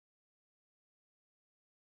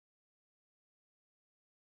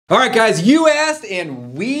All right, guys, you asked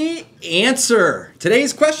and we answer.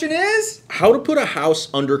 Today's question is how to put a house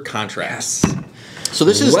under contract. Yes. So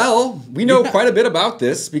this is we know quite a bit about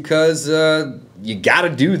this because you got to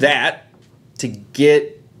do that to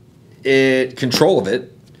get control of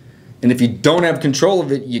it. And if you don't have control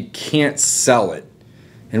of it, you can't sell it.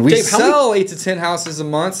 And we sell 8 to 10 houses a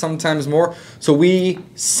month, sometimes more. So we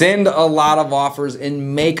send a lot of offers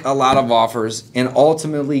and make a lot of offers and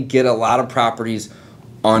ultimately get a lot of properties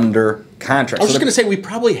under contract. I was just going to say we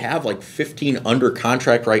probably have like 15 under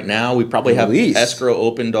contract right now. We probably have escrow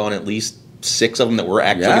opened on at least 6 of them that we're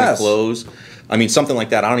actually going to close. I mean, something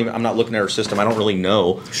like that. I'm not looking at our system. I don't really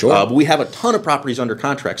know. Sure. But we have a ton of properties under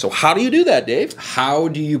contract. So how do you do that, Dave? How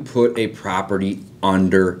do you put a property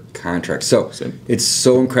under contract? So it's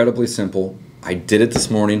so incredibly simple. I did it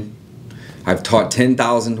this morning. I've taught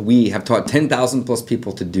 10,000. We have taught 10,000 plus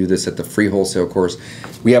people to do this at the free wholesale course.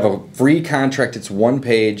 We have a free contract. It's 1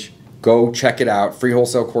 page. Go check it out,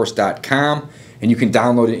 freewholesalecourse.com, and you can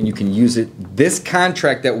download it and you can use it. This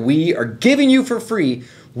contract that we are giving you for free,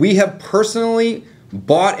 we have personally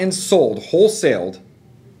bought and sold, wholesaled,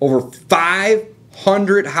 over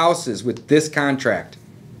 500 houses with this contract.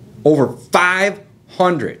 Over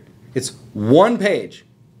 500. It's 1 page.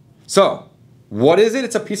 So, what is it?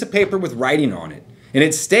 It's a piece of paper with writing on it. And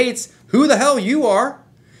it states who the hell you are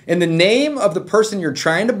and the name of the person you're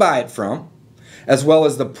trying to buy it from, as well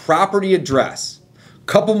as the property address. A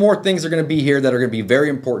couple more things are going to be here that are going to be very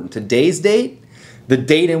important. Today's date, the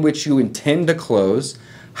date in which you intend to close,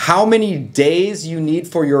 how many days you need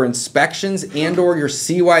for your inspections and or your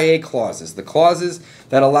CYA clauses, the clauses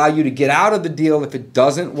that allow you to get out of the deal if it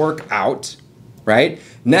doesn't work out, right?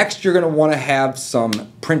 Next, you're going to want to have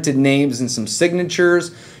some printed names and some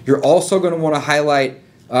signatures. You're also going to want to highlight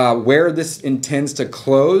where this intends to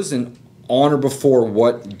close and on or before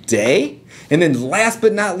what day. And then last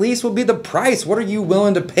but not least will be the price. What are you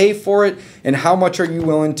willing to pay for it? And how much are you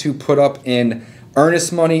willing to put up in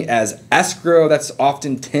earnest money as escrow? That's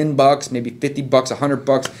often 10 bucks, maybe 50 bucks, 100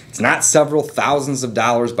 bucks. It's not several thousands of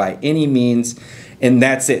dollars by any means. And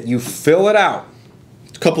that's it. You fill it out.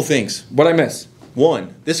 A couple things. What'd I miss?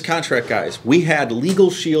 One, this contract, guys, we had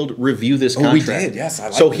Legal Shield review this contract. We did, yes. I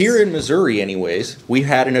like so this. Here in Missouri, anyways, we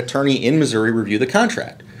had an attorney in Missouri review the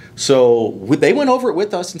contract. So they went over it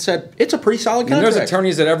with us and said, it's a pretty solid contract. And there's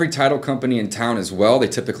attorneys at every title company in town as well. They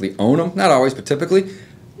typically own them. Not always, but typically.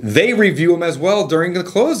 They review them as well during the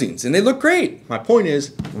closings, and they look great. My point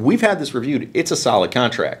is, we've had this reviewed. It's a solid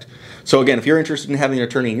contract. So again, if you're interested in having an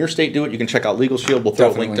attorney in your state do it, you can check out Legal Shield. We'll throw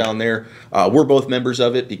a link down there. We're both members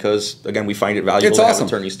of it because, again, we find it valuable to have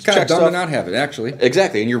attorneys It's kind of dumb to not have it, actually.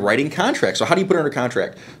 Exactly, and you're writing contracts. So how do you put it under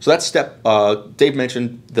contract? So that's step, Dave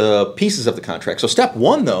mentioned the pieces of the contract. So step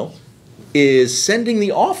 1, though, is sending the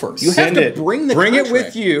offer. You have to bring the contract. Bring it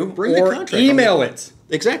with you or email it.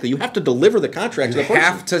 Exactly. You have to deliver the contract to the person. You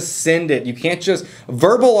have to send it. You can't just...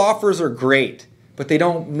 Verbal offers are great, but they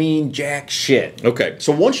don't mean jack shit. Okay.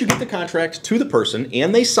 So once you get the contract to the person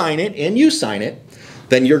and they sign it and you sign it,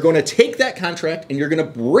 then you're going to take that contract and you're going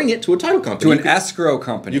to bring it to a title company. To an escrow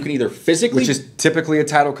company. You can either physically... Which is typically a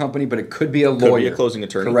title company, but it could be a lawyer. Could be a closing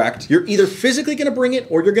attorney. Correct. You're either physically going to bring it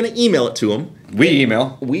or you're going to email it to them. We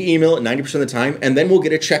email it 90% of the time, and then we'll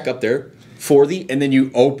get a check up there for the... And then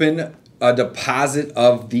you open a deposit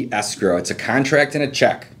of the escrow. It's a contract and a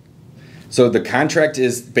check. So the contract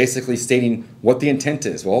is basically stating what the intent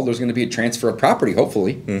is. Well, there's going to be a transfer of property,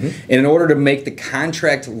 hopefully. And in order to make the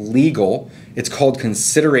contract legal, it's called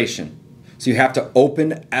consideration. So you have to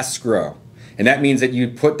open escrow. And that means that you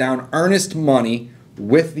put down earnest money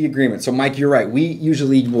with the agreement. So Mike, you're right. We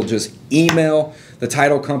usually will just email the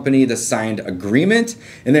title company the signed agreement.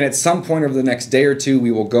 And then at some point over the next day or two,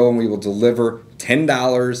 we will go and we will deliver $10,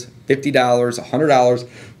 $50, $100,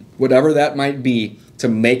 whatever that might be, to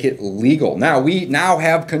make it legal. Now, we now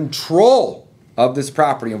have control of this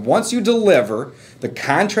property. And once you deliver the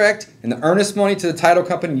contract and the earnest money to the title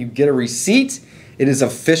company, you get a receipt. It is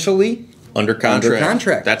officially under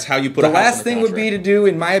contract. That's how you put a house under contract. The last thing would be to do,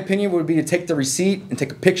 in my opinion, would be to take the receipt and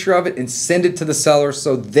take a picture of it and send it to the seller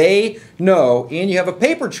so they know, and you have a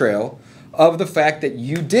paper trail of the fact that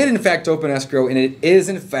you did in fact open escrow and it is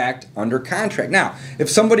in fact under contract. Now, if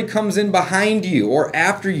somebody comes in behind you or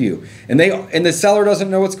after you and the seller doesn't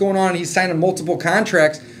know what's going on and he's signing multiple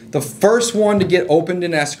contracts, the first one to get opened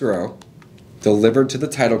in escrow, delivered to the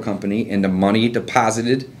title company, and the money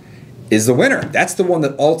deposited is the winner. That's the one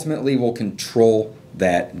that ultimately will control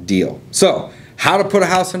that deal. So, how to put a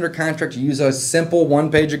house under contract. You use a simple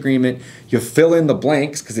 1-page agreement. You fill in the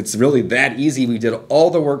blanks because it's really that easy. We did all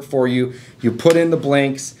the work for you. You put in the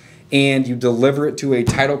blanks and you deliver it to a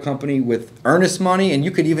title company with earnest money, and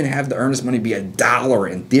you could even have the earnest money be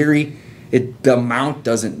 $1. In theory, the amount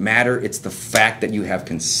doesn't matter. It's the fact that you have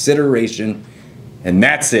consideration. And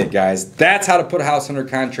that's it, guys. That's how to put a house under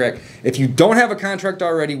contract. If you don't have a contract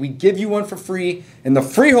already, we give you one for free in the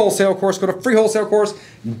free wholesale course. Go to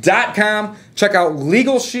freewholesalecourse.com. Check out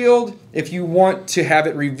Legal Shield if you want to have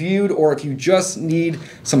it reviewed, or if you just need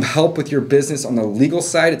some help with your business on the legal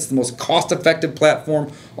side. It's the most cost-effective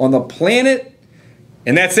platform on the planet.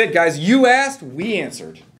 And that's it, guys. You asked, we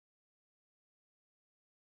answered.